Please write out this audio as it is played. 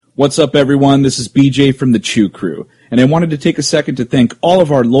What's up, everyone? This is BJ from the Chew Crew, and I wanted to take a second to thank all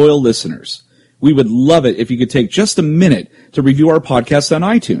of our loyal listeners. We would love it if you could take just a minute to review our podcast on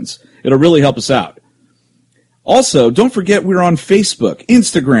iTunes. It'll really help us out. Also, don't forget we're on Facebook,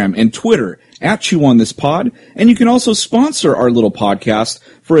 Instagram, and Twitter at Chew on This Pod, and you can also sponsor our little podcast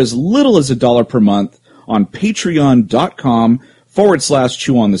for as little as $1 per month on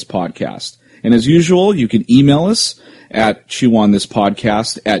patreon.com/Chew on This Podcast. And as usual, you can email us at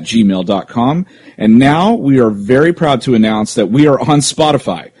chewonThisPodcast@gmail.com. And now we are very proud to announce that we are on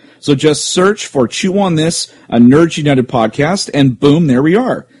Spotify. So just search for Chew on This, a Nerds United podcast, and boom, there we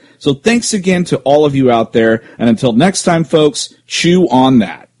are. So thanks again to all of you out there, and until next time, folks, chew on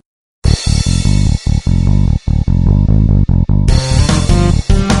that.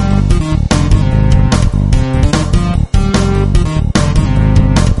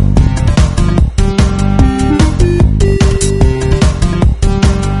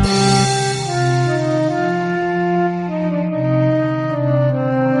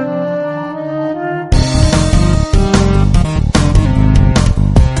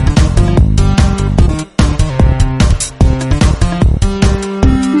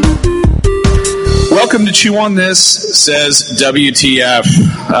 Welcome to Chew on This, says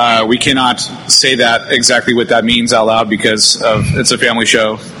WTF. We cannot say that exactly what that means out loud because it's a family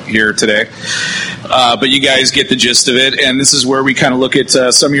show here today. But you guys get the gist of it, and this is where we kind of look at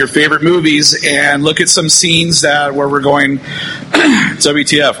some of your favorite movies and look at some scenes where we're going,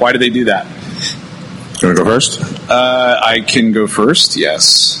 WTF, why did they do that? You want to go first? I can go first,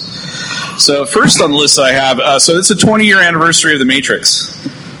 yes. So first on the list I have, so it's the 20-year anniversary of The Matrix.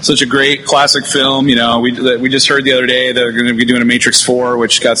 Such a great classic film. You know, we just heard the other day they're going to be doing a Matrix 4,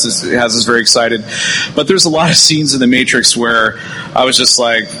 which has us very excited. But there's a lot of scenes in The Matrix where I was just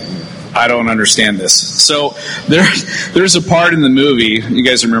like, I don't understand this. So there's a part in the movie, you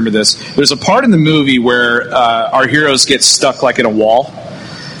guys remember this, there's a part in the movie where our heroes get stuck like in a wall.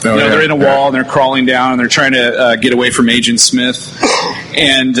 They're in a wall and they're crawling down and they're trying to get away from Agent Smith,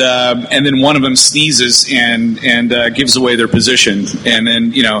 and then one of them sneezes and gives away their position, and then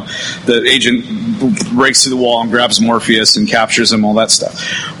the agent breaks through the wall and grabs Morpheus and captures him, all that stuff.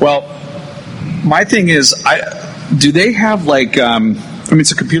 Well, my thing is, do they have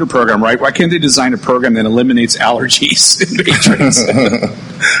it's a computer program, right? Why can't they design a program that eliminates allergies in Matrix?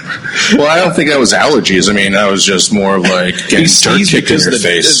 Well, I don't think that was allergies. I mean, that was just more of like getting dirt kicked in your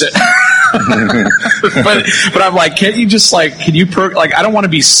face. But I'm like, can't you just I don't want to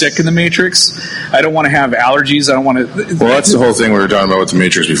be sick in the Matrix. I don't want to have allergies. I don't want to. Well, that's the whole thing we were talking about with the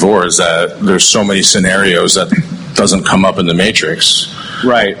Matrix before, is that there's so many scenarios that doesn't come up in the Matrix.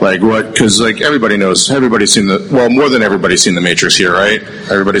 Right. Like what? Because everybody knows, everybody's seen more than everybody's seen the Matrix here, right?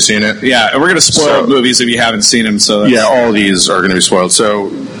 Everybody's seen it? Yeah, and we're going to spoil movies if you haven't seen them. So yeah, all these are going to be spoiled. So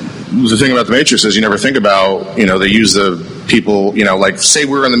the thing about the Matrix is you never think about, they use the people, say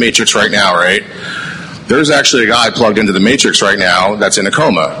we're in the Matrix right now, right? There's actually a guy plugged into the Matrix right now that's in a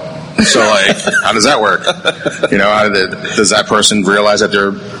coma. So how does that work? Does that person realize that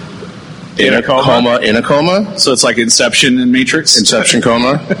they're in a coma? So it's like Inception and Matrix? Inception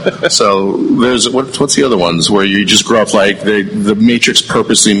coma. So there's, what's the other ones where you just grow up the Matrix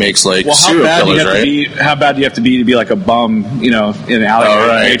purposely makes serial killers, right? How bad do you have to be like a bum, in an alley in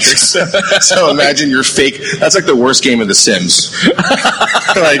the Matrix? So imagine you're fake. That's like the worst game of The Sims.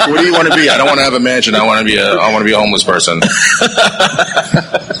 What do you want to be? I don't want to have a mansion. I want to be a homeless person.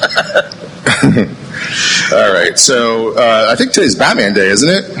 All right, so I think today's Batman Day, isn't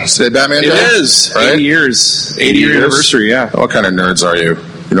it? Is today Batman Day? It is. Right? 80 years. 80-year anniversary, yeah. What kind of nerds are you?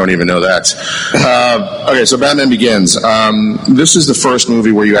 You don't even know that. Okay, so Batman Begins. This is the first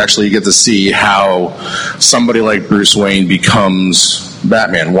movie where you actually get to see how somebody like Bruce Wayne becomes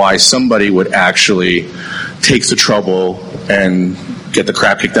Batman, why somebody would actually take the trouble and get the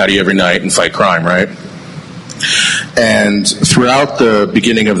crap kicked out of you every night and fight crime, right? And throughout the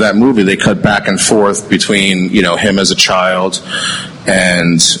beginning of that movie, they cut back and forth between, him as a child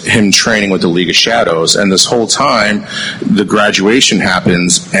and him training with the League of Shadows. And this whole time, the graduation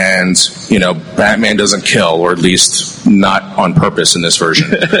happens and, Batman doesn't kill, or at least not on purpose in this version,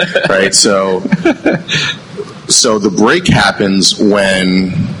 right? So the break happens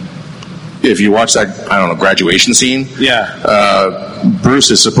when, if you watch that, graduation scene, Bruce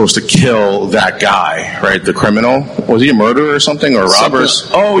is supposed to kill that guy, right? The criminal. Was he a murderer or something, or robbers?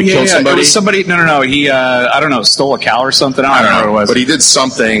 Killed somebody? It was somebody. No. He, stole a cow or something. I don't know what it was. But he did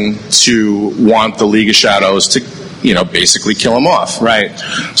something to want the League of Shadows to, basically kill him off. Right.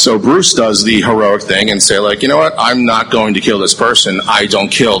 So Bruce does the heroic thing and say, you know what? I'm not going to kill this person. I don't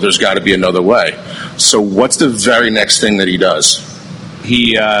kill. There's got to be another way. So what's the very next thing that he does?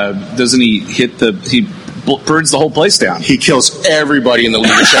 doesn't he hit he burns the whole place down. He kills everybody in the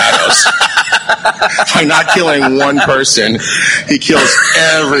League of Shadows. By not killing one person, he kills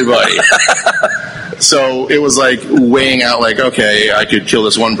everybody. So it was like weighing out, like, okay, I could kill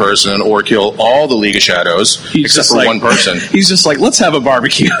this one person or kill all the League of Shadows except for one person. He's just like, let's have a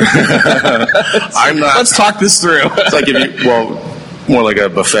barbecue. Let's talk this through. It's like more like a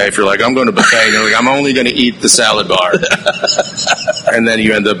buffet. If you're like, I'm going to buffet, and you're like, I'm only going to eat the salad bar. And then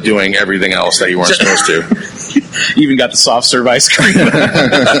you end up doing everything else that you weren't supposed to. You even got the soft serve ice cream.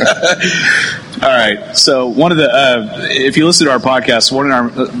 All right. So one of if you listen to our podcast, one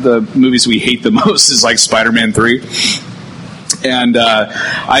of the movies we hate the most is like Spider-Man 3. And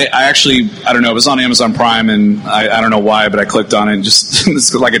I actually, I don't know, it was on Amazon Prime, and I don't know why, but I clicked on it and just,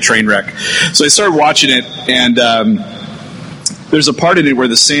 it's like a train wreck. So I started watching it, and there's a part in it where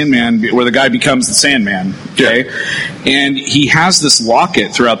the guy becomes the Sandman, okay? Yeah. And he has this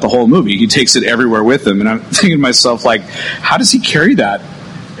locket throughout the whole movie. He takes it everywhere with him. And I'm thinking to myself, like, how does he carry that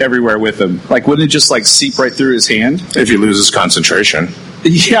everywhere with him? Like, wouldn't it just, like, seep right through his hand? If he loses concentration.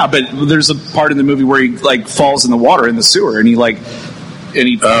 Yeah, but there's a part in the movie where he, like, falls in the water in the sewer, and he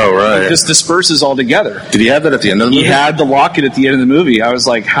just disperses altogether. Did he have that at the end of the movie? He had the locket at the end of the movie. I was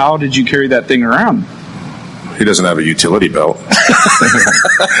like, how did you carry that thing around? He doesn't have a utility belt.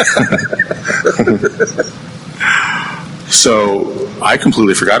 So I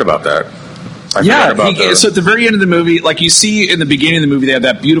completely forgot about that. So at the very end of the movie, like you see in the beginning of the movie, they have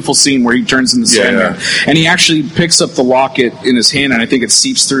that beautiful scene where he turns into Sandman, and he actually picks up the locket in his hand, and I think it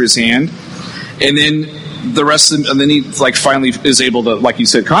seeps through his hand, and then the rest of them, and then he like finally is able to, like you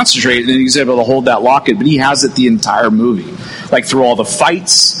said, concentrate, and then he's able to hold that locket, but he has it the entire movie, like through all the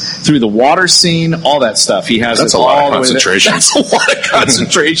fights, through the water scene, all that stuff. He has that's it a lot all of concentration. That's a lot of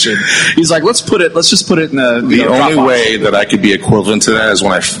concentration. He's like, let's just put it in the. The only way that I could be equivalent to that is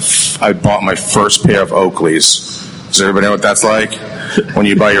when I bought my first pair of Oakleys. Does everybody know what that's like? When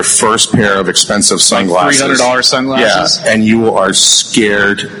you buy your first pair of expensive sunglasses. $300 sunglasses? Yeah, and you are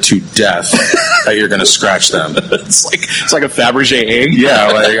scared to death that you're going to scratch them. It's like a Fabergé egg? Yeah,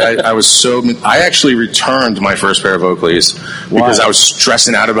 like I was so... I actually returned my first pair of Oakleys because I was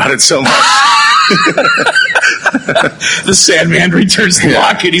stressing out about it so much. The Sandman returns the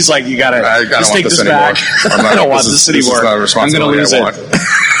locket. He's like, I gotta take this back. I don't want this anymore. I'm going to lose it.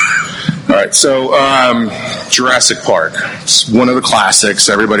 All right, so Jurassic Park. It's one of the classics.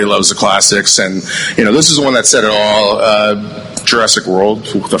 Everybody loves the classics, and this is the one that said it all. Jurassic World,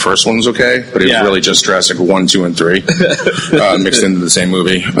 the first one was okay, but it's really just Jurassic 1, 2, and 3 mixed into the same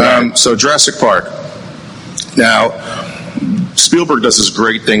movie. So Jurassic Park. Now, Spielberg does this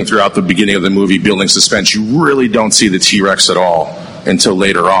great thing throughout the beginning of the movie, building suspense. You really don't see the T-Rex at all until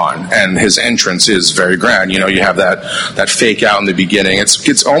later on, and his entrance is very grand. You have that fake out in the beginning.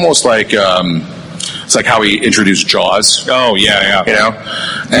 It's almost like it's like how he introduced Jaws. Oh yeah. You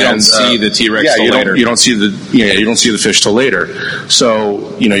don't see the T-Rex till later. You don't see the fish till later.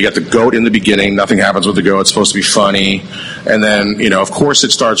 So you got the goat in the beginning. Nothing happens with the goat. It's supposed to be funny, and then of course it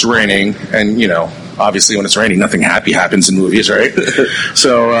starts raining, and obviously when it's raining, nothing happy happens in movies, right?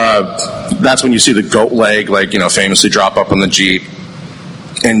 So that's when you see the goat leg, famously drop up on the Jeep.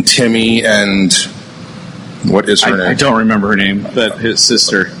 And Timmy and what is her name? I don't remember her name, but his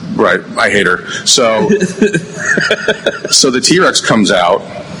sister. Right, I hate her. So, so the T-Rex comes out,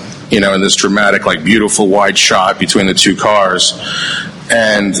 in this dramatic, beautiful wide shot between the two cars,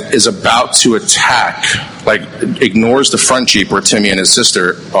 and is about to attack. Ignores the front Jeep where Timmy and his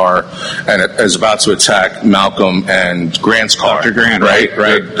sister are, and it is about to attack Malcolm and Grant's car. Dr. Grant,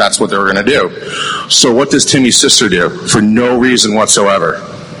 right. That's what they were going to do. So what does Timmy's sister do? For no reason whatsoever,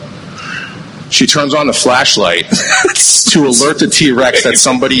 she turns on the flashlight to alert the T-Rex that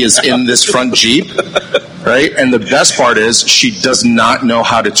somebody is in this front Jeep, right? And the best part is she does not know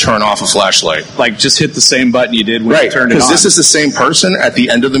how to turn off a flashlight. Just hit the same button you did when you turned it on. Because this is the same person at the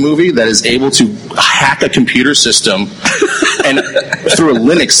end of the movie that is able to hack a computer system and through a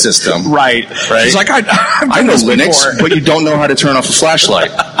Linux system. Right. She's like, I know Linux, but you don't know how to turn off a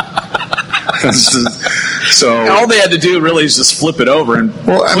flashlight. So all they had to do really is just flip it over and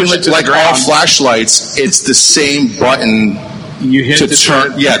push it to the ground. All flashlights, it's the same button you hit to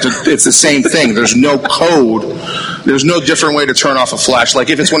turn. It's the same thing. There's no code. There's no different way to turn off a flashlight.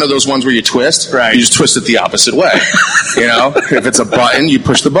 If it's one of those ones where you twist, you just twist it the opposite way. If it's a button, you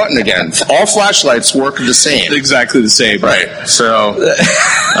push the button again. All flashlights work the same. Exactly the same. Right. So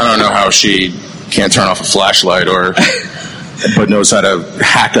I don't know how she can't turn off a flashlight or. but knows how to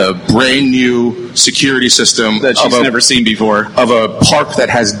hack a brand new security system that she's never seen before of a park that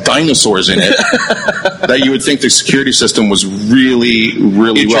has dinosaurs in it. That you would think the security system was really,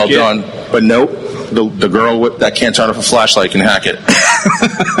 really well done, but nope. The girl that can't turn off a flashlight can hack it.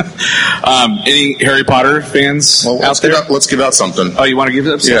 Any Harry Potter fans out there? Let's give out something. Oh, you want to give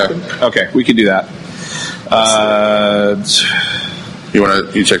up something? Yeah. Okay, we can do that.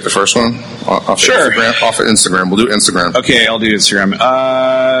 You check the first one? Sure. Off of Instagram. We'll do Instagram. Okay, I'll do Instagram.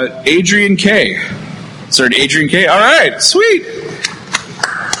 Adrian K. Sorry, Adrian K. All right, sweet.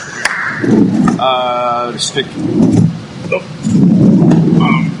 Just pick.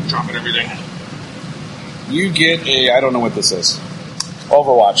 Dropping everything. You get I don't know what this is.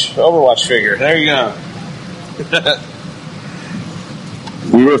 Overwatch figure. There you go.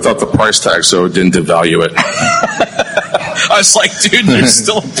 We would have thought the price tag, so it didn't devalue it. I was like, dude, there's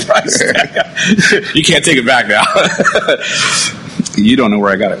still a price tag. You can't take it back now. You don't know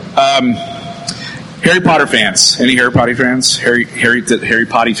where I got it. Harry Potter fans. Any Harry Potter fans? Harry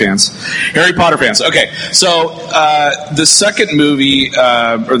Potter fans. Harry Potter fans. Okay, so the second movie,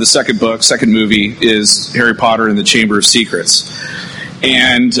 or the second movie is Harry Potter and the Chamber of Secrets.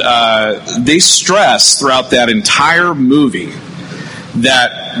 And they stress throughout that entire movie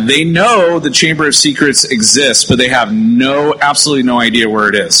that they know the Chamber of Secrets exists, but they have absolutely no idea where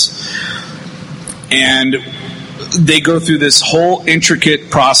it is. And they go through this whole intricate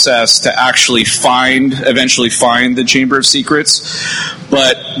process to actually eventually find the Chamber of Secrets,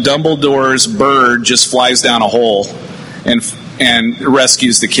 but Dumbledore's bird just flies down a hole and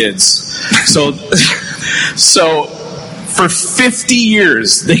rescues the kids. So for 50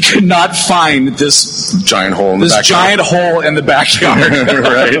 years, they could not find this giant hole in the backyard.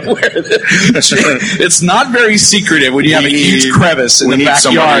 Right. It's not very secretive when you have a huge crevice in the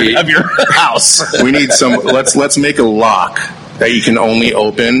backyard of your house. We need let's make a lock that you can only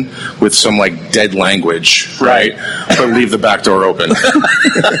open with some like dead language, right? But leave the back door open.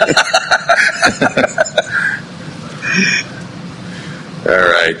 All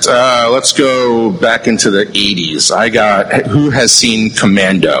right, let's go back into the 80s. Who has seen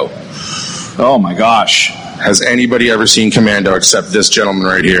Commando? Oh my gosh. Has anybody ever seen Commando except this gentleman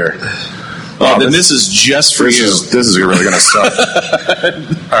right here? Then this is just for you. This is really going to suck.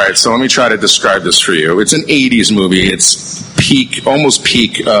 All right, so let me try to describe this for you. It's an 80s movie. It's almost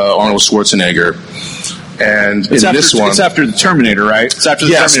peak Arnold Schwarzenegger. And it's after the Terminator, right? It's after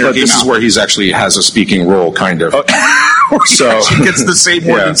the Terminator but this is where he's actually has a speaking role, kind of. So he gets to say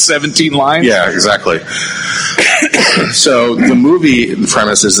more than 17 lines? Yeah, exactly. So the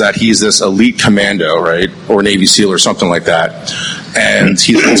premise is that he's this elite commando, right? Or Navy SEAL or something like that. And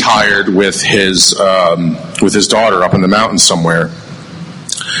he's retired with his daughter up in the mountains somewhere.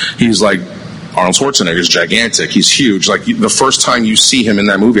 He's like, Arnold Schwarzenegger's gigantic. He's huge. Like, the first time you see him in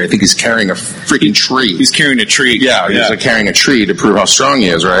that movie, I think he's carrying a freaking tree. He's carrying a tree. Yeah, he's like carrying a tree to prove how strong he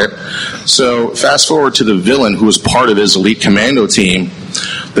is, right? So fast forward to the villain who is part of his elite commando team.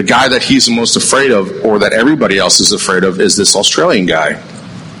 The guy that he's the most afraid of, or that everybody else is afraid of, is this Australian guy.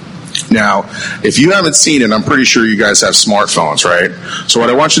 Now, if you haven't seen it, I'm pretty sure you guys have smartphones, right? So what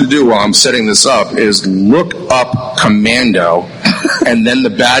I want you to do while I'm setting this up is look up Commando, and then the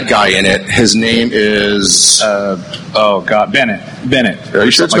bad guy in it, his name is... Bennett. Are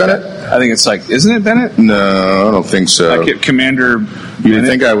you sure it's Bennett? I think it's like, isn't it Bennett? No, I don't think so. Like Commander Bennett? You would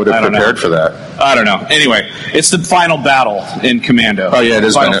think I would have prepared for that. I don't know. Anyway, it's the final battle in Commando. Oh, yeah, it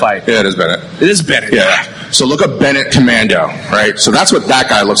is final Bennett. Fight. Yeah, it is Bennett. It is Bennett. Yeah. So look up Bennett Commando, right? So that's what that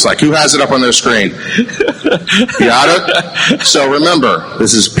guy looks like. Who has it up on their screen? You got it? So remember,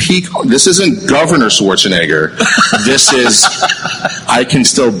 this isn't Governor Schwarzenegger. This is, I can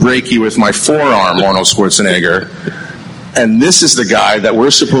still break you with my forearm, Arnold Schwarzenegger. And this is the guy that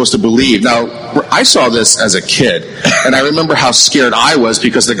we're supposed to believe. Now, I saw this as a kid, and I remember how scared I was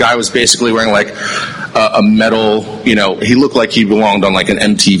because the guy was basically wearing like a metal, he looked like he belonged on like an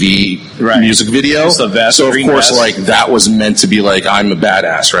MTV music video. Just a vest, so of course, like that was meant to be like, I'm a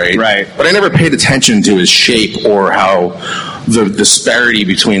badass, right? Right. But I never paid attention to his shape or how the disparity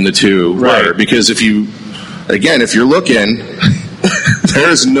between the two were. Because if you're looking,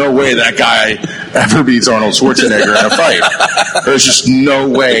 there's no way that guy ever beats Arnold Schwarzenegger in a fight. There's just no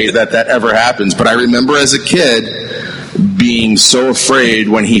way that ever happens. But I remember as a kid being so afraid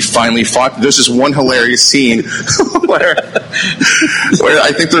when he finally fought. There's this one hilarious scene where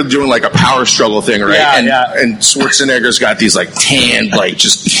I think they're doing like a power struggle thing, right? And Schwarzenegger's got these like tanned, like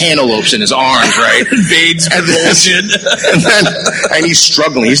just cantaloupes in his arms, right? Veins bulging. and he's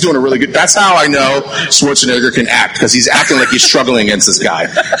struggling. He's doing a really good. That's how I know Schwarzenegger can act, because he's acting like he's struggling against this guy,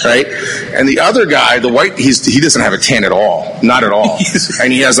 right? And the other guy, the white, he doesn't have a tan at all, not at all,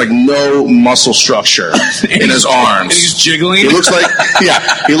 and he has like no muscle structure in his arms. And he's jiggling. He looks like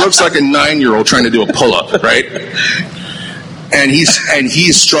he looks like a 9-year-old trying to do a pull-up, right? And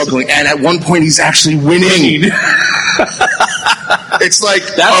he's struggling, and at one point he's actually winning. It's like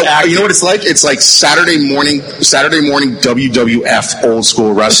you know what it's like? It's like Saturday morning WWF old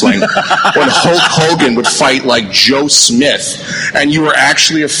school wrestling when Hulk Hogan would fight like Joe Smith, and you were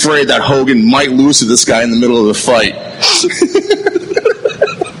actually afraid that Hogan might lose to this guy in the middle of the fight.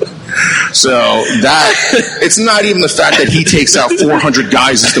 So that it's not even the fact that he takes out 400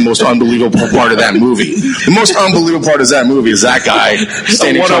 guys is the most unbelievable part of that movie. The most unbelievable part of that movie is that guy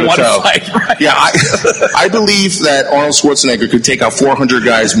standing toe-to-toe. Fight, right? Yeah, I believe that Arnold Schwarzenegger could take out 400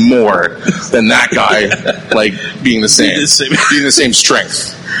 guys more than that guy, like being the same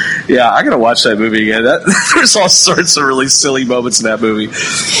strength. Yeah, I gotta watch that movie again. There's all sorts of really silly moments in that movie.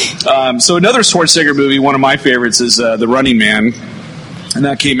 So another Schwarzenegger movie, one of my favorites, is The Running Man. And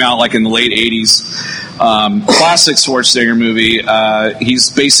that came out like in the late 80s. Classic Schwarzenegger movie. He's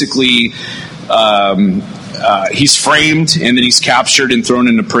basically he's framed, and then he's captured and thrown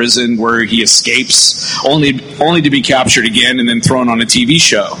into prison, where he escapes, only to be captured again and then thrown on a TV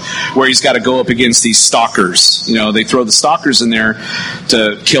show where he's got to go up against these stalkers. You know, they throw the stalkers in there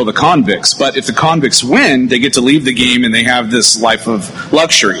to kill the convicts, but if the convicts win, they get to leave the game and they have this life of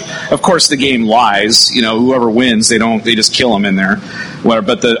luxury. Of course, the game lies. You know, whoever wins, they just kill them in there. Whatever,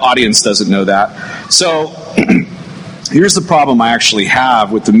 but the audience doesn't know that. So here's the problem I actually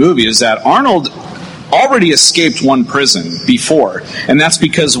have with the movie, is that Arnold already escaped one prison before, and that's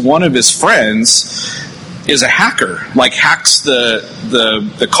because one of his friends is a hacker, like hacks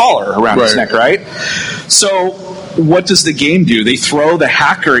the collar around his neck, right? So what does the game do? They throw the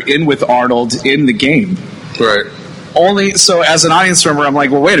hacker in with Arnold in the game. Right. Only so, as an audience member, I'm like,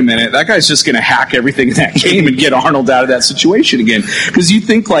 well, wait a minute, that guy's just going to hack everything in that game and get Arnold out of that situation again. Because you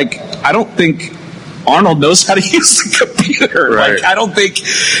think, like, I don't think Arnold knows how to use the computer. Right. Like, I don't think,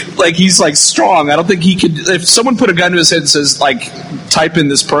 like, he's like strong. I don't think he could. If someone put a gun to his head and says, like, type in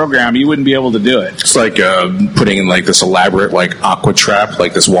this program, he wouldn't be able to do it. It's like putting in like this elaborate like aqua trap,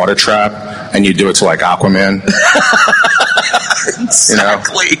 like this water trap, and you do it to like Aquaman.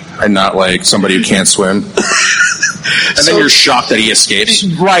 Exactly. You know? And not like somebody who can't swim. And then you're shocked that he escapes.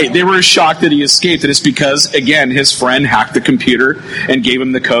 Right. They were shocked that he escaped. And it's because, again, his friend hacked the computer and gave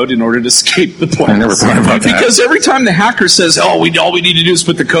him the code in order to escape the place. I never thought about that. Because every time the hacker says, all we need to do is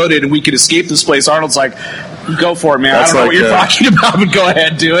put the code in and we can escape this place, Arnold's like, go for it, man. That's I don't know what you're talking about, but go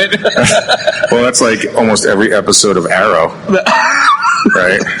ahead, do it. Well, that's like almost every episode of Arrow.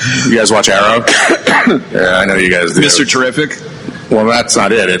 Right? You guys watch Arrow? Yeah, I know you guys do. Mr. Terrific? Well, that's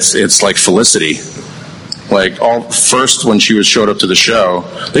not it. It's like Felicity. Like, first when she showed up to the show,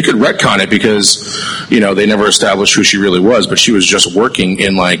 they could retcon it because, you know, they never established who she really was, but she was just working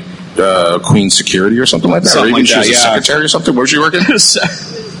in, like, Queen's security or something like that. Something like she was a secretary or something. Where was she working?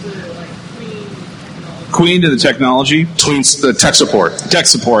 Queen to the technology? Queen's the tech support. Tech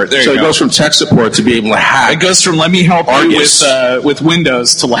support, there so you go. So it goes from tech support to be able to hack. It goes from let me help you with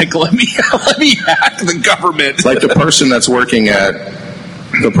Windows to, like, let me hack the government. Like the person that's working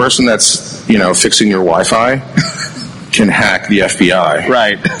the person that's, you know, fixing your Wi-Fi can hack the FBI.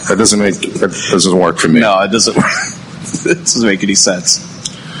 Right. That doesn't work for me. No, it doesn't work. It doesn't make any sense.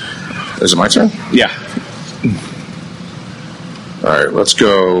 Is it my turn? Yeah. All right, let's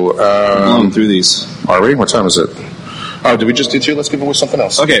go. Going through these. Are we? What time is it? Oh, did we just do two? Let's give away something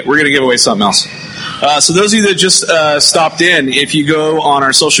else. Okay, we're going to give away something else. So those of you that just stopped in, if you go on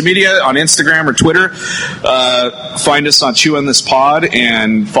our social media, on Instagram or Twitter, find us on Chew on This Pod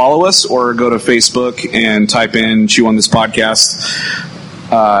and follow us, or go to Facebook and type in Chew on This Podcast,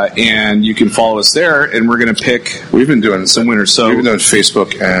 and you can follow us there, and we're going to pick We've been doing some winners. So we've been doing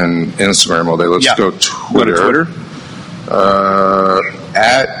Facebook and Instagram all day. Let's go Twitter. Go to Twitter.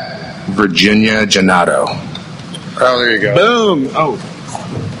 At Virginia Janato. Oh, there you go. Boom. Oh.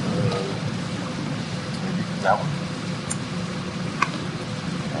 That one.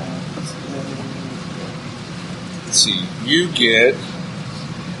 Let's see. You get...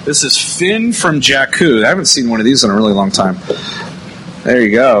 This is Finn from Jakku. I haven't seen one of these in a really long time. There you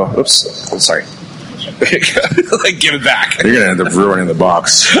go. Oops. Oh, sorry. There you go. Like, give it back. You're going to end up ruining the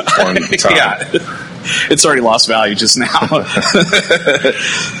box one time. Yeah. It's already lost value just now. All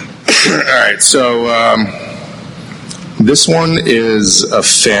right, so this one is a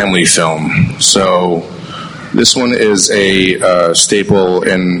family film. So this one is a staple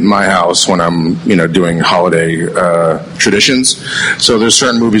in my house when I'm, doing holiday traditions. So there's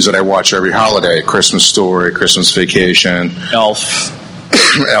certain movies that I watch every holiday: Christmas Story, Christmas Vacation, Elf,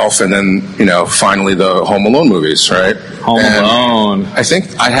 and then finally the Home Alone movies, right? Home Alone. I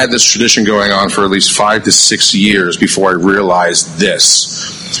think I had this tradition going on for at least 5 to 6 years before I realized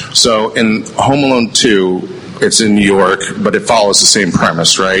this. So in Home Alone 2, it's in New York, but it follows the same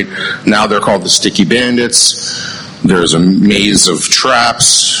premise, right? Now they're called the Sticky Bandits. There's a maze of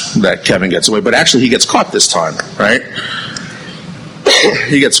traps that Kevin gets away, but actually he gets caught this time, right?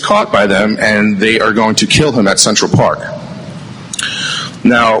 He gets caught by them, and they are going to kill him at Central Park.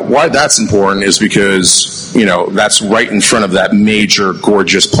 Now, why that's important is because, that's right in front of that major,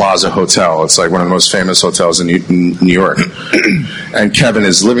 gorgeous Plaza Hotel. It's like one of the most famous hotels in New York. And Kevin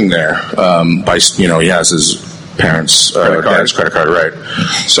is living there he has his parents' dad's credit card, right?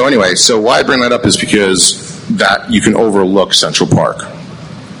 So anyway, why I bring that up is because that you can overlook Central Park.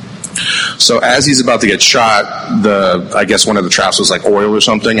 So as he's about to get shot, I guess one of the traps was like oil or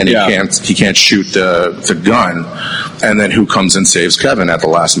something, and he can't shoot the gun. And then who comes and saves Kevin at the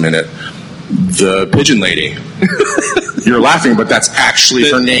last minute? The pigeon lady. You're laughing, but that's actually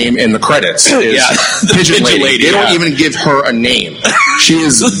her name in the credits. The pigeon lady. They don't even give her a name. She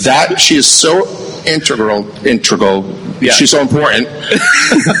is so integral. Yeah. She's so important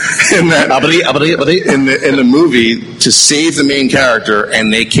in the movie to save the main character,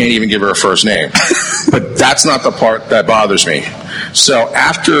 and they can't even give her a first name. But that's not the part that bothers me. So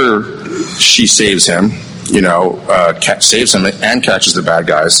after she saves him, saves him and catches the bad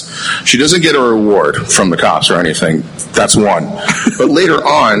guys, she doesn't get a reward from the cops or anything. That's one. But later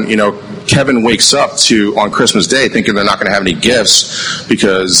on, Kevin wakes up on Christmas Day thinking they're not going to have any gifts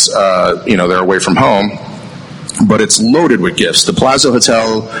because, they're away from home. But it's loaded with gifts. The Plaza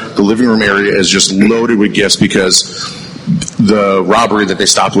Hotel, the living room area is just loaded with gifts because the robbery that they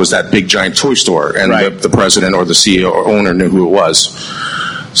stopped was that big giant toy store, and the president or the CEO or owner knew who it was.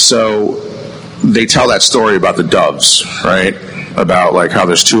 So they tell that story about the doves, right? About like how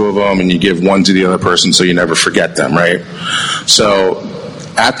there's 2 of them and you give one to the other person so you never forget them, right? So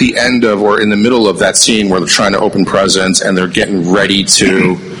at the end of or in the middle of that scene where they're trying to open presents and they're getting ready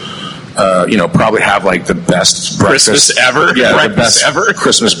to probably have like the best breakfast ever. Yeah, the best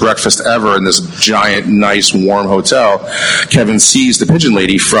Christmas breakfast ever in this giant, nice, warm hotel. Kevin sees the pigeon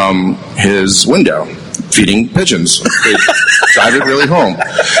lady from his window feeding pigeons. They drive it really home.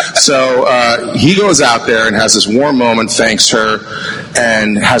 So he goes out there and has this warm moment, thanks her,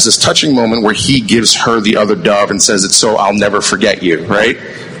 and has this touching moment where he gives her the other dove and says, "It's so I'll never forget you," right?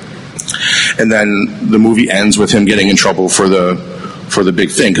 And then the movie ends with him getting in trouble for the big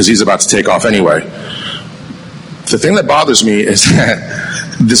thing because he's about to take off anyway. The thing that bothers me is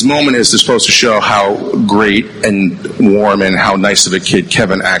that this moment is supposed to show how great and warm and how nice of a kid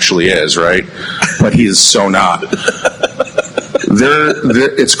Kevin actually is, right? But he is so not.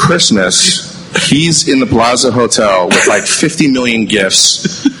 It's Christmas. He's in the Plaza Hotel with like 50 million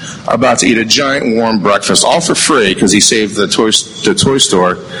gifts, about to eat a giant warm breakfast, all for free because he saved the toy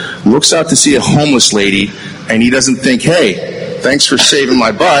store. Looks out to see a homeless lady, and he doesn't think, "Hey, thanks for saving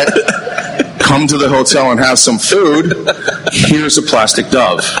my butt. Come to the hotel and have some food. Here's a plastic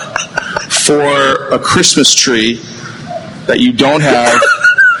dove for a Christmas tree that you don't have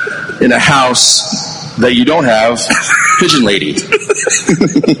in a house that you don't have pigeon lady."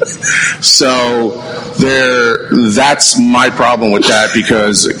 So that's my problem with that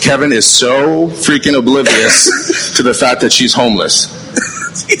because Kevin is so freaking oblivious to the fact that she's homeless.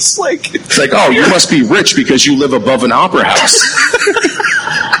 It's like, oh, you must be rich because you live above an opera house.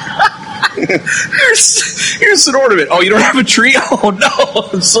 Here's an ornament. Oh, you don't have a tree? Oh, no.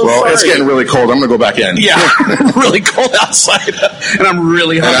 I'm so sorry. It's getting really cold. I'm going to go back in. Yeah, really cold outside, and I'm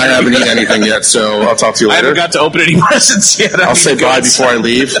really hungry. And I haven't eaten anything yet, so I'll talk to you later. I haven't got to open any presents yet. I'll say bye before I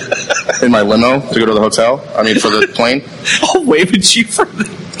leave in my limo to go to the hotel. For the plane. I'll wave at you from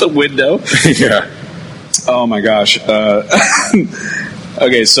the window. Yeah. Oh, my gosh.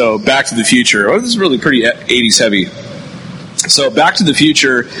 Okay, so Back to the Future. Oh, this is really pretty 80s heavy. So Back to the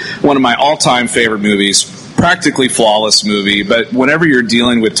Future, one of my all-time favorite movies, practically flawless movie, but whenever you're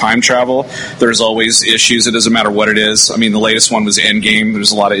dealing with time travel, there's always issues. It doesn't matter what it is. The latest one was Endgame.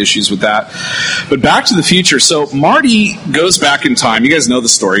 There's a lot of issues with that. But Back to the Future, so Marty goes back in time. You guys know the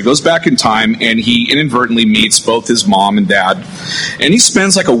story. He goes back in time, and he inadvertently meets both his mom and dad, and he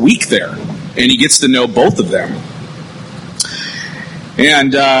spends like a week there, and he gets to know both of them.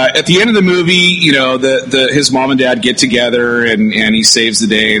 And at the end of the movie, you know, his mom and dad get together, and he saves the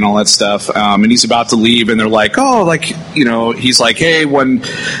day and all that stuff. And he's about to leave, and they're like, oh, like, you know, he's like, hey, when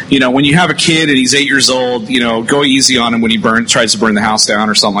you have a kid and he's 8 years old, you know, go easy on him when he tries to burn the house down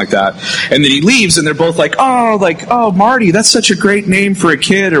or something like that. And then he leaves, and they're both like, oh, Marty, that's such a great name for a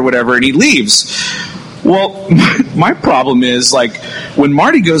kid or whatever. And he leaves. Well, my problem is, like, when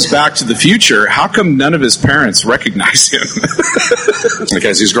Marty goes back to the future, how come none of his parents recognize him?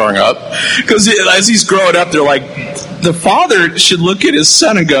 Because he's growing up? Because as he's growing up, they're like, the father should look at his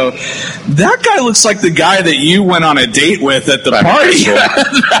son and go, that guy looks like the guy that you went on a date with at the party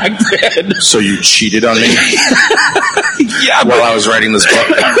back then. So you cheated on me? Yeah, while I was writing this book.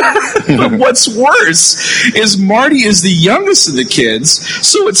 But what's worse is Marty is the youngest of the kids,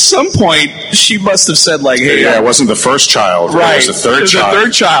 so at some point she must have said, like, hey, it wasn't the first child, right? It was the third child. The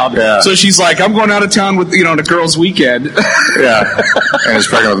third child. Yeah. So she's like, I'm going out of town with, you know, on a girls' weekend. Yeah, and he's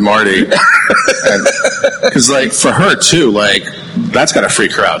pregnant with Marty. Because, like, for her too, like, that's got to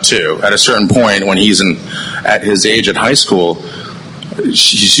freak her out too. At a certain point, when he's at his age at high school,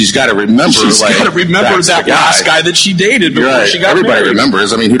 she's got to remember. She's got to remember that last guy that she dated before she got Everybody married.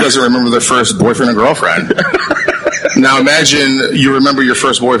 remembers. I mean, who doesn't remember their first boyfriend and girlfriend? Now imagine you remember your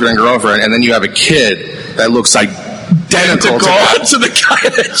first boyfriend and girlfriend, and then you have a kid that looks identical to the guy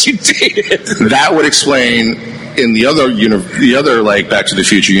that you dated. That would explain in the other like Back to the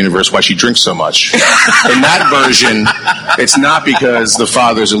Future universe why she drinks so much. In that version, it's not because the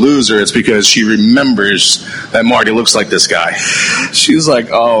father's a loser, it's because she remembers that Marty looks like this guy. She's like,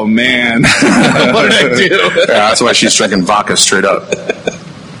 oh man, what did I do? Yeah, that's why she's drinking vodka straight up.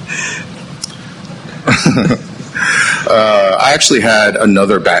 I actually had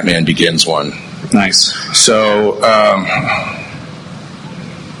another Batman Begins one. Nice. So,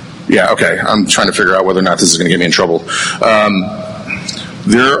 yeah, okay. I'm trying to figure out whether or not this is going to get me in trouble.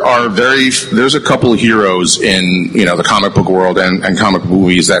 There's a couple of heroes in, you know, the comic book world and comic book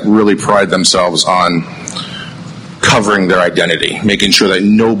movies that really pride themselves on covering their identity, making sure that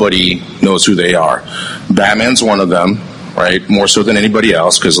nobody knows who they are. Batman's one of them, right? More so than anybody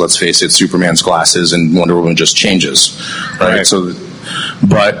else, because let's face it, Superman's glasses and Wonder Woman just changes, right? So,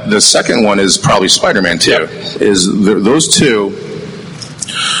 but the second one is probably Spider-Man too. Yep. Those two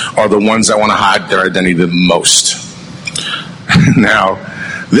are the ones that want to hide their identity the most. Now,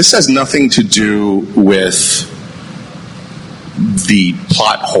 this has nothing to do with the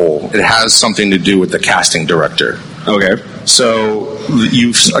plot hole. It has something to do with the casting director. Okay. So,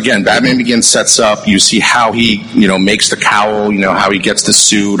 Batman Begins sets up, you see how he, you know, makes the cowl, you know, how he gets the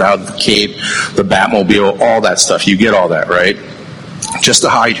suit, how the cape, the Batmobile, all that stuff. You get all that, right? Just to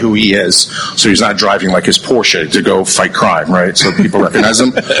hide who he is, so he's not driving like his Porsche to go fight crime, right? So people recognize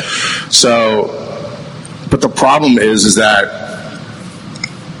him. So, but the problem is that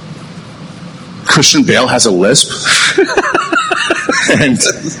Christian Bale has a lisp,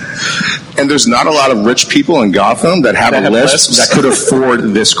 and there's not a lot of rich people in Gotham that have a lisp that could afford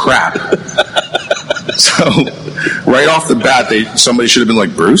this crap. So, right off the bat, somebody should have been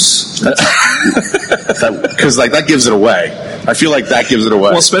like, Bruce? Because that gives it away. I feel like that gives it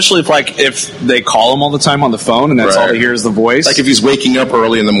away. Well, especially if they call him all the time on the phone and that's all they hear is the voice. Like if he's waking up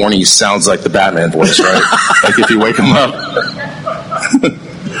early in the morning, he sounds like the Batman voice, right? Like if you wake him up,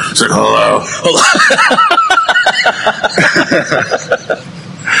 it's like, hello.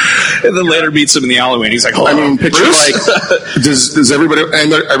 And then later meets him in the alleyway and he's like, hello. I mean, picture like, does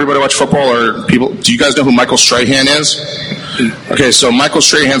everybody watch football, or people, do you guys know who Michael Strahan is? Okay, so Michael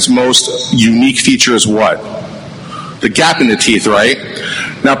Strahan's most unique feature is what? The gap in the teeth, right?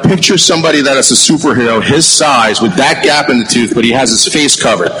 Now picture somebody that is a superhero his size with that gap in the tooth, but he has his face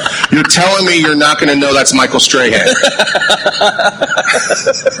covered. You're telling me you're not going to know that's Michael Strahan.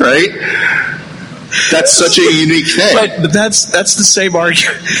 Right? That's such a unique thing. But that's the same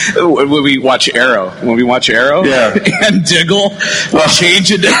argument when we watch Arrow. Yeah. And Diggle will change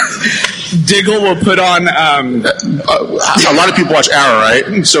it. Diggle will put on. A lot of people watch Arrow,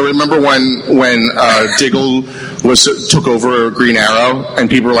 right? So remember when Diggle took over Green Arrow, and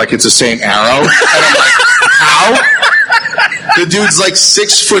people were like, "It's the same Arrow," and I'm like, "How?" The dude's like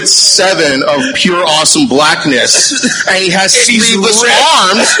 6'7" of pure awesome blackness, and he has sleeveless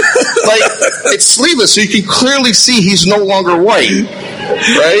arms. Like, it's sleeveless, so you can clearly see he's no longer white,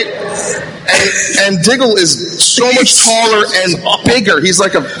 right? And Diggle is so much taller and bigger. He's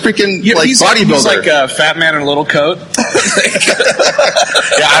like a freaking bodybuilder. He's like a fat man in a little coat. Yeah,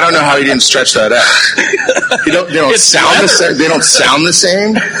 I don't know how he didn't stretch that out. They don't sound the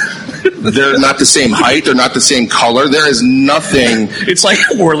same. They're not the same height. They're not the same color. There is nothing. It's like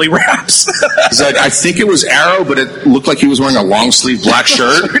Whirly Wraps. It's like, I think it was Arrow, but it looked like he was wearing a long sleeve black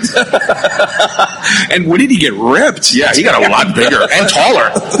shirt. And when did he get ripped? Yeah, he got a lot bigger and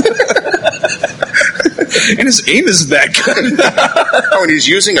taller. And his aim isn't that good. Oh, and he's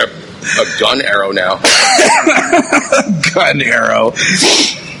using a gun arrow now. Gun arrow.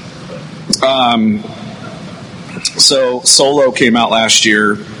 So Solo came out last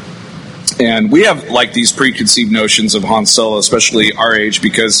year, and we have like these preconceived notions of Han Solo, especially our age,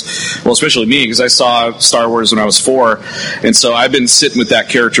 especially me, because I saw Star Wars when I was 4, and so I've been sitting with that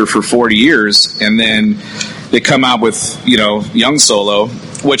character for 40 years, and then they come out with, young Solo,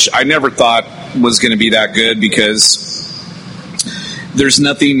 which I never thought was going to be that good, because there's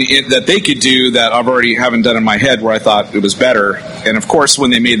nothing that they could do that I've already haven't done in my head where I thought it was better. And of course,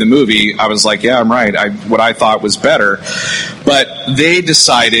 when they made the movie, I was like, yeah, I'm right. What I thought was better. But they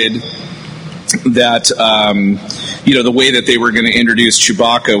decided that, the way that they were going to introduce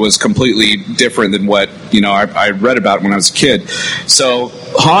Chewbacca was completely different than what, I read about when I was a kid. So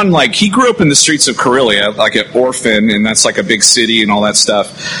Han, he grew up in the streets of Corellia, like an orphan, and that's like a big city and all that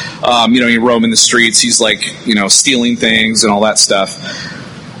stuff. He roam in the streets. He's stealing things and all that stuff.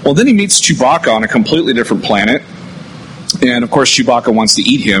 Well, then he meets Chewbacca on a completely different planet. And of course, Chewbacca wants to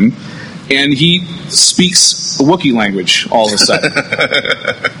eat him. And he speaks Wookiee language all of a sudden.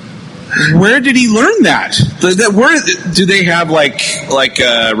 Where did he learn that? Where do they have like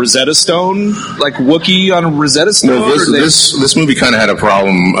Rosetta Stone, like Wookiee on a Rosetta Stone? No, this movie kind of had a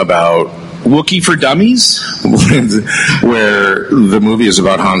problem about Wookiee for Dummies, where the movie is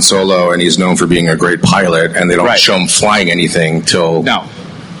about Han Solo and he's known for being a great pilot, and they don't show him flying anything till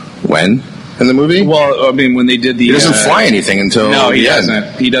when? In the movie? Well, I mean, when they did the... He doesn't fly anything until he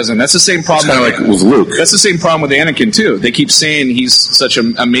doesn't. He doesn't. That's the same problem. It's kind of like with Luke. That's the same problem with Anakin, too. They keep saying he's such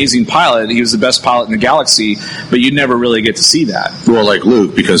an amazing pilot. He was the best pilot in the galaxy, but you never really get to see that. Well, like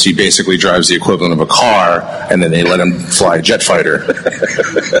Luke, because he basically drives the equivalent of a car, and then they let him fly a jet fighter.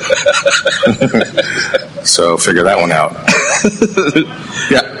 So figure that one out.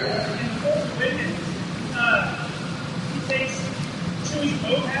 Yeah.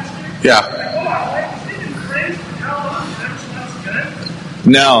 Yeah.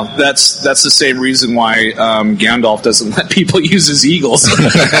 No, that's the same reason why Gandalf doesn't let people use his eagles.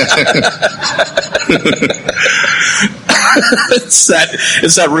 It's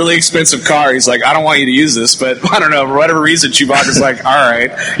that really expensive car. He's like, I don't want you to use this, but I don't know, for whatever reason, Chewbacca's like, all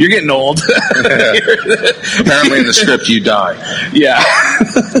right, you're getting old. Apparently in the script, you die. Yeah.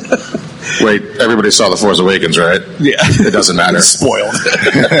 Wait, everybody saw The Force Awakens, right? Yeah. It doesn't matter. Spoiled.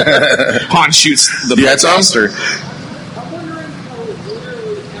 Han shoots the monster.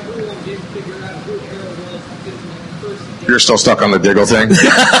 You're still stuck on the Diggle thing?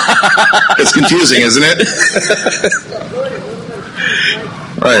 It's confusing, isn't it?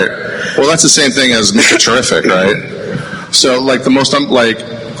 Right. Well, that's the same thing as Mr. Terrific, right? So,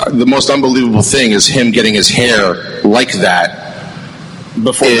 the most unbelievable thing is him getting his hair like that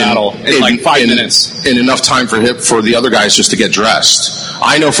before battle in 5 minutes, in enough time for the other guys just to get dressed.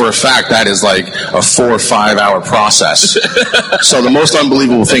 I know for a fact that is like a 4 or 5 hour process. So the most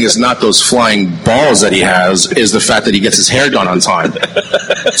unbelievable thing is not those flying balls that he has, is the fact that he gets his hair done on time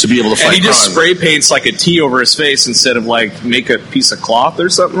to be able to fight. And he just spray paints like a T over his face instead of make a piece of cloth or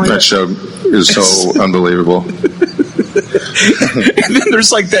something like that. That show is so unbelievable. And then there's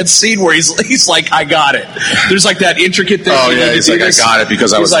that scene where he's like, I got it. There's that intricate thing. Oh yeah, he's like, I got it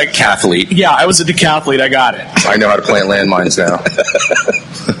because I was a decathlete. Yeah, I was a decathlete. I got it. I know how to plant landmines now.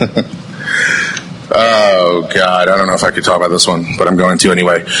 Oh God, I don't know if I could talk about this one, but I'm going to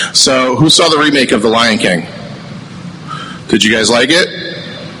anyway. So, who saw the remake of The Lion King? Did you guys like it?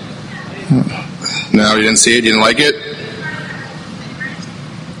 No, you didn't see it? You didn't like it?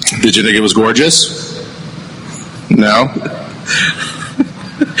 Did you think it was gorgeous? No?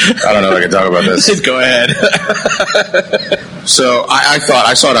 I don't know if I can talk about this. Go ahead. So I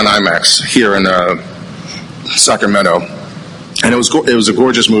saw it on IMAX here in Sacramento, and it was a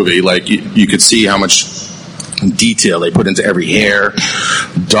gorgeous movie. You could see how much detail they put into every hair.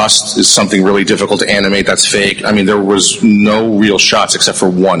 Dust is something really difficult to animate. That's fake. I mean, there was no real shots except for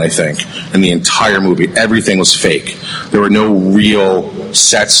one, I think, in the entire movie. Everything was fake. There were no real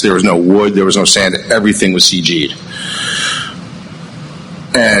sets. There was no wood. There was no sand. Everything was CG'd.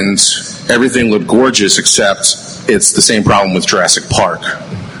 And everything looked gorgeous, except it's the same problem with Jurassic Park.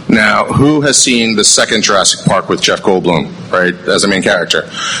 Now, who has seen the second Jurassic Park with Jeff Goldblum, right, as a main character?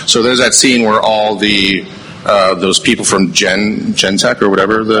 So there's that scene where all those people from Gentech or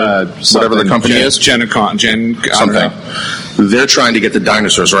whatever the company is, Gen something. they're trying to get the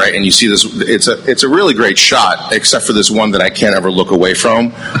dinosaurs, right? And you see this, it's a really great shot, except for this one that I can't ever look away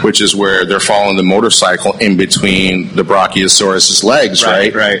from, which is where they're following the motorcycle in between the Brachiosaurus's legs,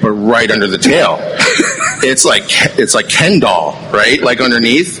 right? But right under the tail. It's like Ken doll, right? Like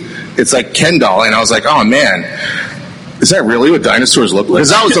underneath, it's like Ken doll. And I was like, oh man, is that really what dinosaurs look like?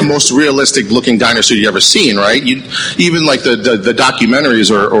 Because that was the most realistic looking dinosaur you ever seen, right? Even like the documentaries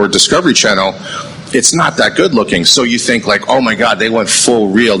or Discovery Channel, it's not that good looking. So you think like, oh my God, they went full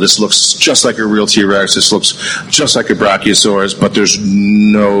real. This looks just like a real T-Rex. This looks just like a Brachiosaurus, but there's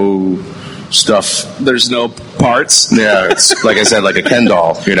no stuff. There's no parts. Yeah, it's like I said, like a Ken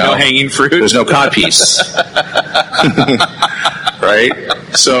doll, you know. No hanging fruit. There's no codpiece. Right?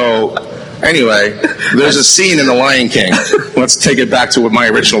 So anyway, there's a scene in The Lion King. Let's take it back to my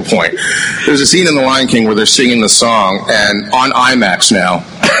original point. There's a scene in The Lion King where they're singing the song, and on IMAX now,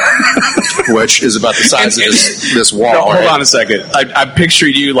 which is about the size of this wall. No, hold on a second. I'm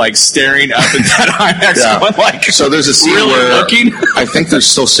picturing you like staring up at that IMAX one, like so there's a scene really where looking. I think they're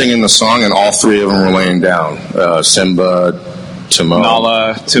still singing the song, and all three of them are laying down. Simba, Timon.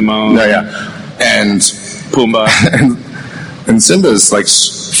 Nala, Timon. And Pumbaa. And Simba's like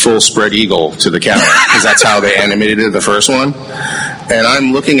full spread eagle to the camera because that's how they animated the first one. And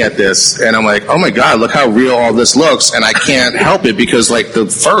I'm looking at this and I'm like, oh my God, look how real all this looks. And I can't help it because like the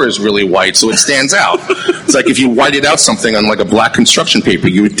fur is really white, so it stands out. It's like if you whited out something on like a black construction paper,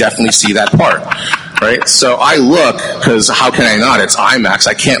 you would definitely see that part. Right? So I look, because how can I not? It's IMAX.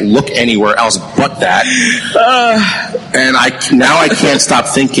 I can't look anywhere else but that. And I can't stop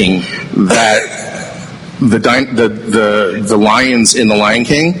thinking that the lions in The Lion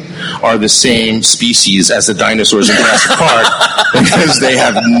King are the same species as the dinosaurs in Jurassic Park because they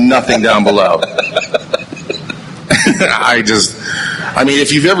have nothing down below. I mean,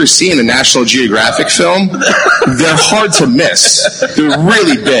 if you've ever seen a National Geographic film, they're hard to miss. They're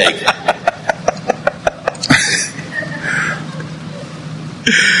really big.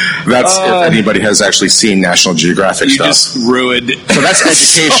 That's if anybody has actually seen National Geographic you stuff. You just ruined. So that's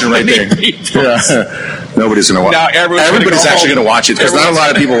education right there. Yeah. Nobody's going to watch it. Everybody's actually going to watch it because not a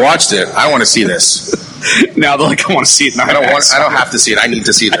lot of people watched it. I want to see this. Now they're like, I want to see it. I don't have to see it. I need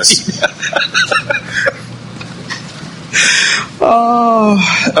to see this. Oh,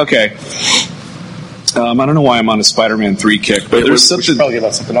 okay. I don't know why I'm on a Spider-Man 3 kick, but there's something. Probably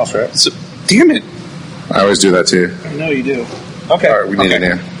about something else, right? Damn it! I always do that too. I know you do. Okay. All right, we need it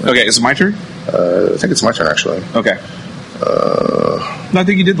in. Okay, is it my turn? I think it's my turn actually. Okay. No, I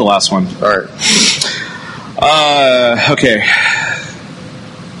think you did the last one. All right. Okay.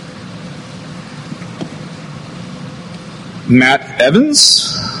 Matt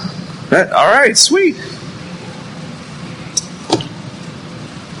Evans? All right, sweet.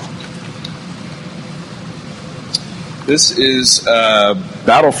 This is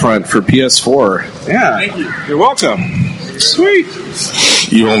Battlefront for PS4. Yeah. Thank you. You're welcome. Sweet.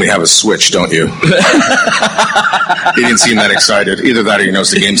 You only have a Switch, don't you? He didn't seem that excited. Either that or he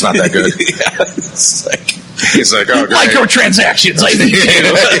knows the game's not that good. Yeah, it's like, he's like, oh, great. Microtransactions, I think, too.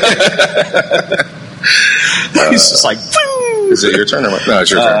 He's just like, is it your turn or what? No,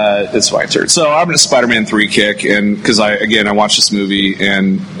 it's your turn. It's my turn. So I'm in a Spider-Man 3 kick, and because I watched this movie,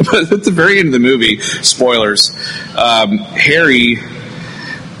 and at the very end of the movie, spoilers, Harry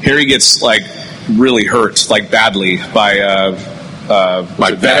gets like really hurt, like badly by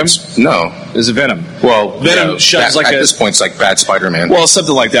Venom. No, is it Venom? Well, Venom shoves like at this point, it's like bad Spider-Man. Well,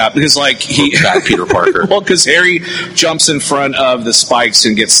 something like that, because like bad Peter Parker. Well, because Harry jumps in front of the spikes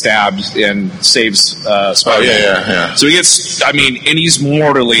and gets stabbed and saves Spider-Man. Oh yeah. So he gets, and he's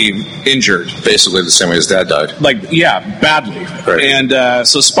mortally injured. Basically the same way his dad died. Like, yeah, badly. Right. And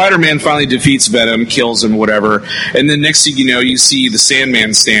so Spider-Man finally defeats Venom, kills him, whatever. And then next thing you know, you see the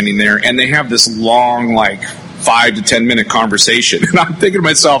Sandman standing there, and they have this long, like, 5 to 10 minute conversation. And I'm thinking to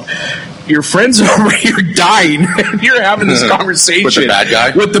myself, your friend's over here dying, and you're having this conversation with the bad guy.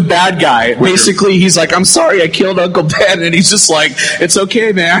 With the bad guy, basically, he's like, "I'm sorry, I killed Uncle Ben," and he's just like, "It's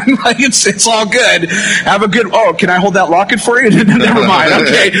okay, man. Like it's all good. Have a good. Oh, can I hold that locket for you? Never mind.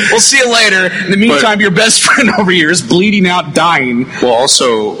 Okay, we'll see you later. In the meantime, your best friend over here is bleeding out, dying." Well,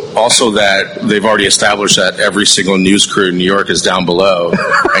 also that they've already established that every single news crew in New York is down below,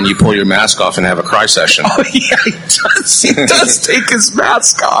 and you pull your mask off and have a cry session. Oh yeah, he does. He does take his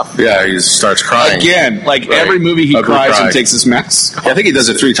mask off. Yeah, he starts crying again. Like right. Every movie, he cries and takes his mask off. I think he does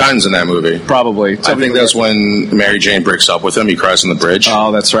it 3 times in that movie. Probably. I think that's when Mary Jane breaks up with him. He cries on the bridge.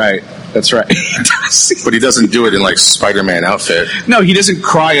 Oh, that's right. That's right. But he doesn't do it in like Spider-Man outfit. No, he doesn't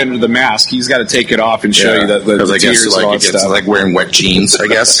cry under the mask. He's got to take it off and show you the I guess tears and all that stuff. like wearing wet jeans, I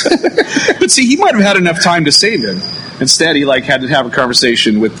guess. But see, he might have had enough time to save him. Instead, he had to have a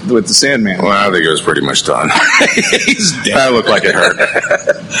conversation with the Sandman. Well, I think it was pretty much done. He's dead. That looked like it hurt.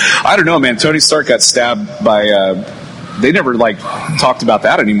 I don't know, man. Tony Stark got stabbed by. They never talked about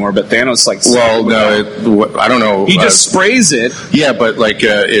that anymore. But Thanos Well, no, I don't know. He just sprays it. Yeah, but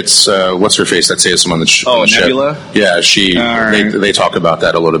it's what's her face that saves him on the ship. Nebula. Yeah, she. Right. They talk about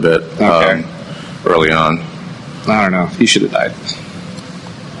that a little bit early on. I don't know. He should have died.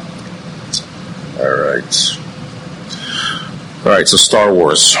 All right. So Star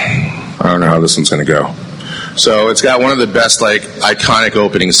Wars. I don't know how this one's going to go. So it's got one of the best iconic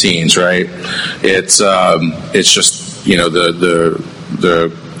opening scenes, right? It's just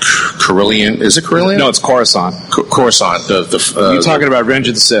the Carillion. Is it Carillion? No, it's Coruscant. Coruscant. You're talking about Revenge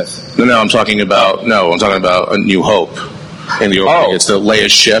of the Sith. No, I'm talking about A New Hope. In the opening, it's the Leia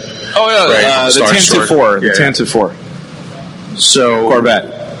ship. Oh yeah, right? The Tantive 4. The Tantive 4. So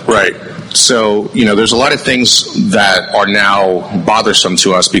Corvette. Right. So there's a lot of things that are now bothersome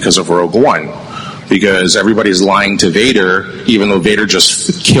to us because of Rogue One. Because everybody's lying to Vader, even though Vader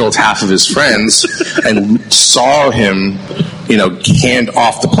just killed half of his friends and saw him, hand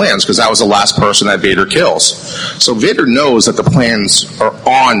off the plans, because that was the last person that Vader kills. So Vader knows that the plans are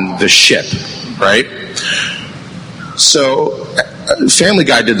on the ship, right? So Family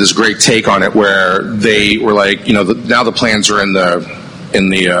Guy did this great take on it where they were like, now the plans are in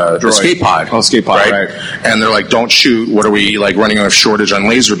the escape pod. Oh, escape pod, right. And they're like, don't shoot. What are we, running on a shortage on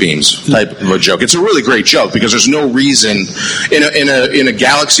laser beams type of a joke. It's a really great joke because there's no reason in a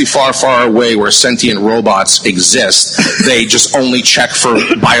galaxy far, far away where sentient robots exist, they just only check for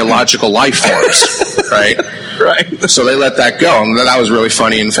biological life forms, right? Right. So they let that go. And that was really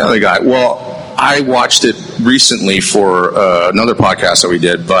funny in Family Guy. Well, I watched it recently for another podcast that we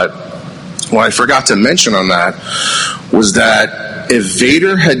did, but what I forgot to mention on that was that if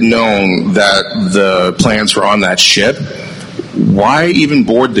Vader had known that the plans were on that ship, why even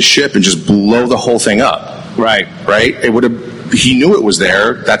board the ship and just blow the whole thing up? Right. Right? It would have. He knew it was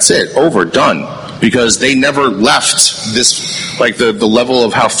there. That's it. Over. Done. Because they never left this, the level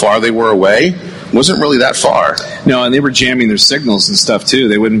of how far they were away wasn't really that far. No, and they were jamming their signals and stuff too.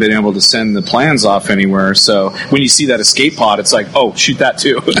 They wouldn't have been able to send the plans off anywhere. So when you see that escape pod, it's like, oh, shoot that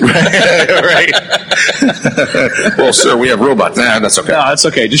too. Right. Well, sir, we have robots. Nah, that's okay. No, that's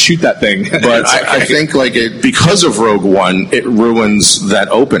okay. Just shoot that thing. But I think because of Rogue One, it ruins that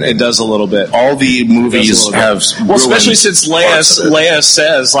opening. It does a little bit. All the movies have especially since Leia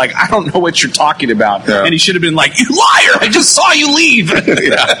says, I don't know what you're talking about. Yeah. And he should have been like, you liar! I just saw you leave.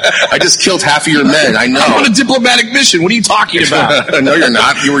 Yeah. I just killed half of your men. I know. I'm on a diplomatic mission. What are you talking about? No, you're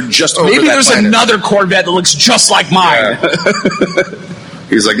not. You were just over Maybe that there's planet. Another Corvette that looks just like mine. Yeah.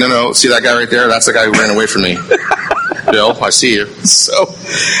 He's like, no. See that guy right there? That's the guy who ran away from me. Bill, I see you. So,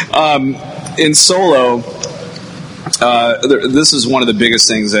 in Solo, this is one of the biggest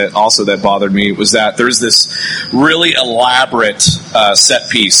things that bothered me was that there's this really elaborate set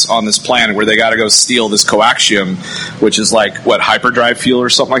piece on this planet where they got to go steal this coaxium, which is hyperdrive fuel or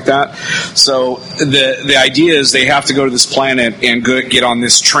something like that. So the idea is they have to go to this planet and get on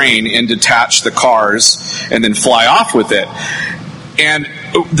this train and detach the cars and then fly off with it. And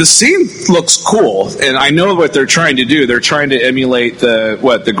the scene looks cool, and I know what they're trying to do. They're trying to emulate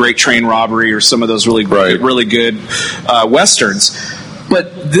the Great Train Robbery or some of those really good westerns.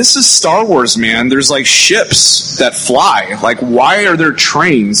 But this is Star Wars, man. There's ships that fly. Why are there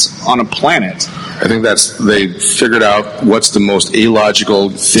trains on a planet? I think they figured out what's the most illogical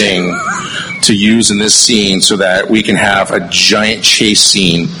thing to use in this scene so that we can have a giant chase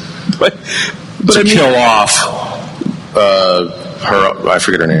scene to kill off her, I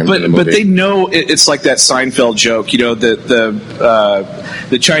forget her name. But they know it's like that Seinfeld joke.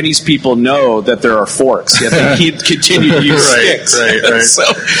 The Chinese people know that there are forks, yet they continue to use sticks. Right. So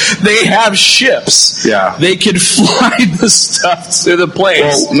they have ships. Yeah, they could fly the stuff to the place.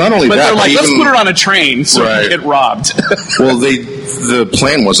 Well, not only but that, they're like, let's put it on a train so we get robbed. Well, the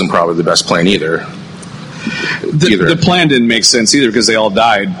plan wasn't probably the best plan either. The plan didn't make sense either because they all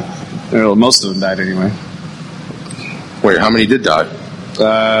died. Most of them died anyway. Wait, how many did die?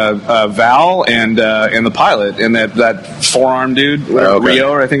 Val and the pilot and that forearm dude,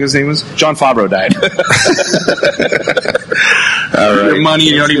 Rio, I think his name was. John Favreau died. All right. Your money,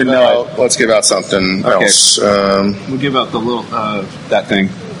 you don't even know it. Let's give out something else. We'll give out the little that thing.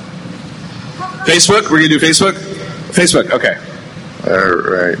 Facebook? We're gonna do Facebook. Facebook. Okay. All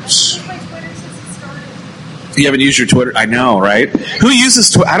right. You haven't used your Twitter? I know, right? Who uses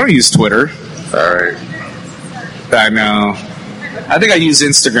Twitter? I don't use Twitter. All right. I know. I think I use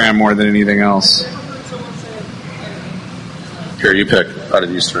Instagram more than anything else. Here, you pick out of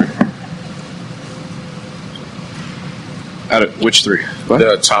these three. Out of which three? What?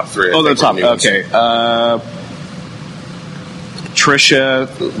 The top three. Oh, the top. Okay. Trisha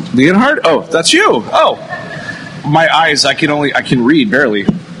Leonhardt? Oh, that's you. Oh. My eyes, I can read barely.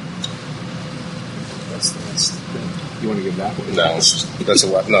 You want to give that one? No,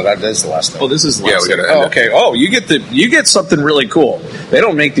 that is the last thing. Oh, this is the last. Yeah, we got to. Oh, okay. Oh, you get something really cool. They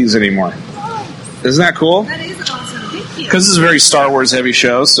don't make these anymore. Isn't that cool? That is awesome. Thank you. Because this is a very Star Wars heavy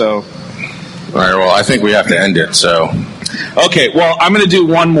show, so. All right. Well, I think we have to end it. So. Okay. Well, I'm going to do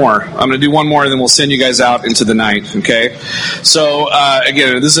one more. And then we'll send you guys out into the night. Okay. So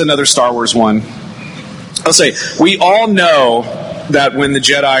again, this is another Star Wars one. I'll say we all know that when the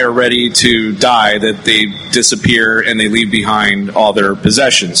Jedi are ready to die, that they disappear and they leave behind all their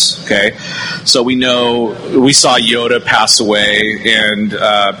possessions. Okay, so we saw Yoda pass away, and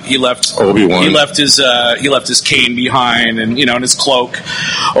he left Obi-Wan. He left his cane behind, and and his cloak.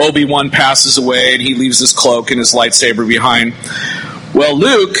 Obi-Wan passes away, and he leaves his cloak and his lightsaber behind. Well,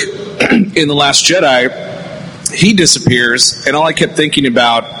 Luke in The Last Jedi, he disappears, and all I kept thinking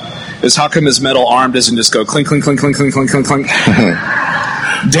about is how come his metal arm doesn't just go clink, clink, clink, clink, clink, clink, clink, clink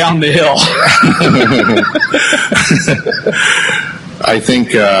down the hill? I think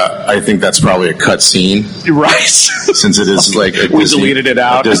that's probably a cut scene, right? Since it is like we deleted it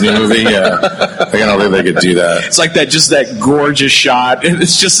out. A Disney movie. Yeah, I don't think they could do that. It's like that gorgeous shot.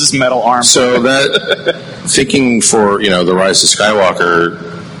 It's just his metal arm. So that thinking for the Rise of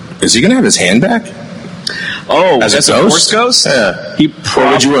Skywalker, is he going to have his hand back? Oh, as a Force ghost? Yeah.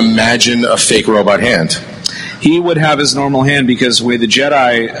 Or would you imagine a fake robot hand? He would have his normal hand because the way the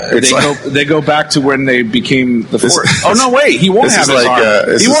Jedi they go back to when they became the Force. Oh no, wait, he won't have his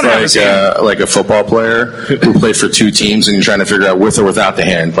arm. He won't have his hand. Like a football player who played for two teams and you're trying to figure out with or without the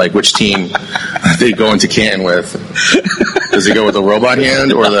hand, like which team they go into Canton with. Does he go with the robot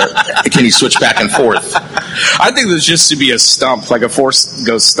hand or can he switch back and forth? I think there's just to be a stump, like a Force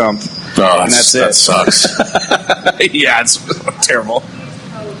ghost stump. Oh, and that's it. That sucks. Yeah, it's terrible.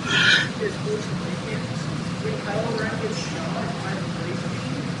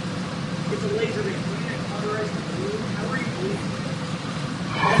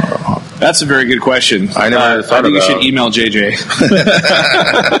 That's a very good question. I never thought I think about. You should email JJ.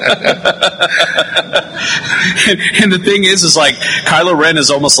 and the thing is like Kylo Ren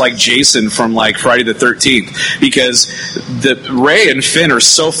is almost like Jason from like Friday the 13th because Rey and Finn are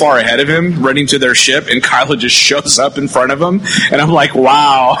so far ahead of him running to their ship, and Kylo just shows up in front of him, and I'm like,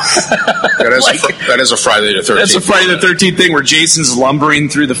 wow. That is a Friday the 13th. That's a Friday the 13th thing where Jason's lumbering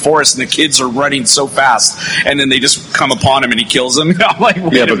through the forest and the kids are running so fast, and then they just come upon him and he kills them. I'm like,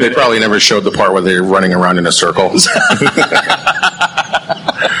 wait yeah, a but minute. They probably never showed the part where they're running around in a circle.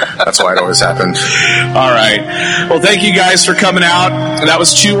 That's why it always happened. All right. Well, thank you guys for coming out. That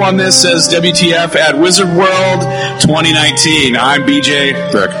was Chew on This as WTF at Wizard World 2019. I'm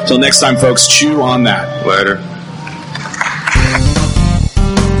BJ. Rick. Till next time, folks, chew on that. Later.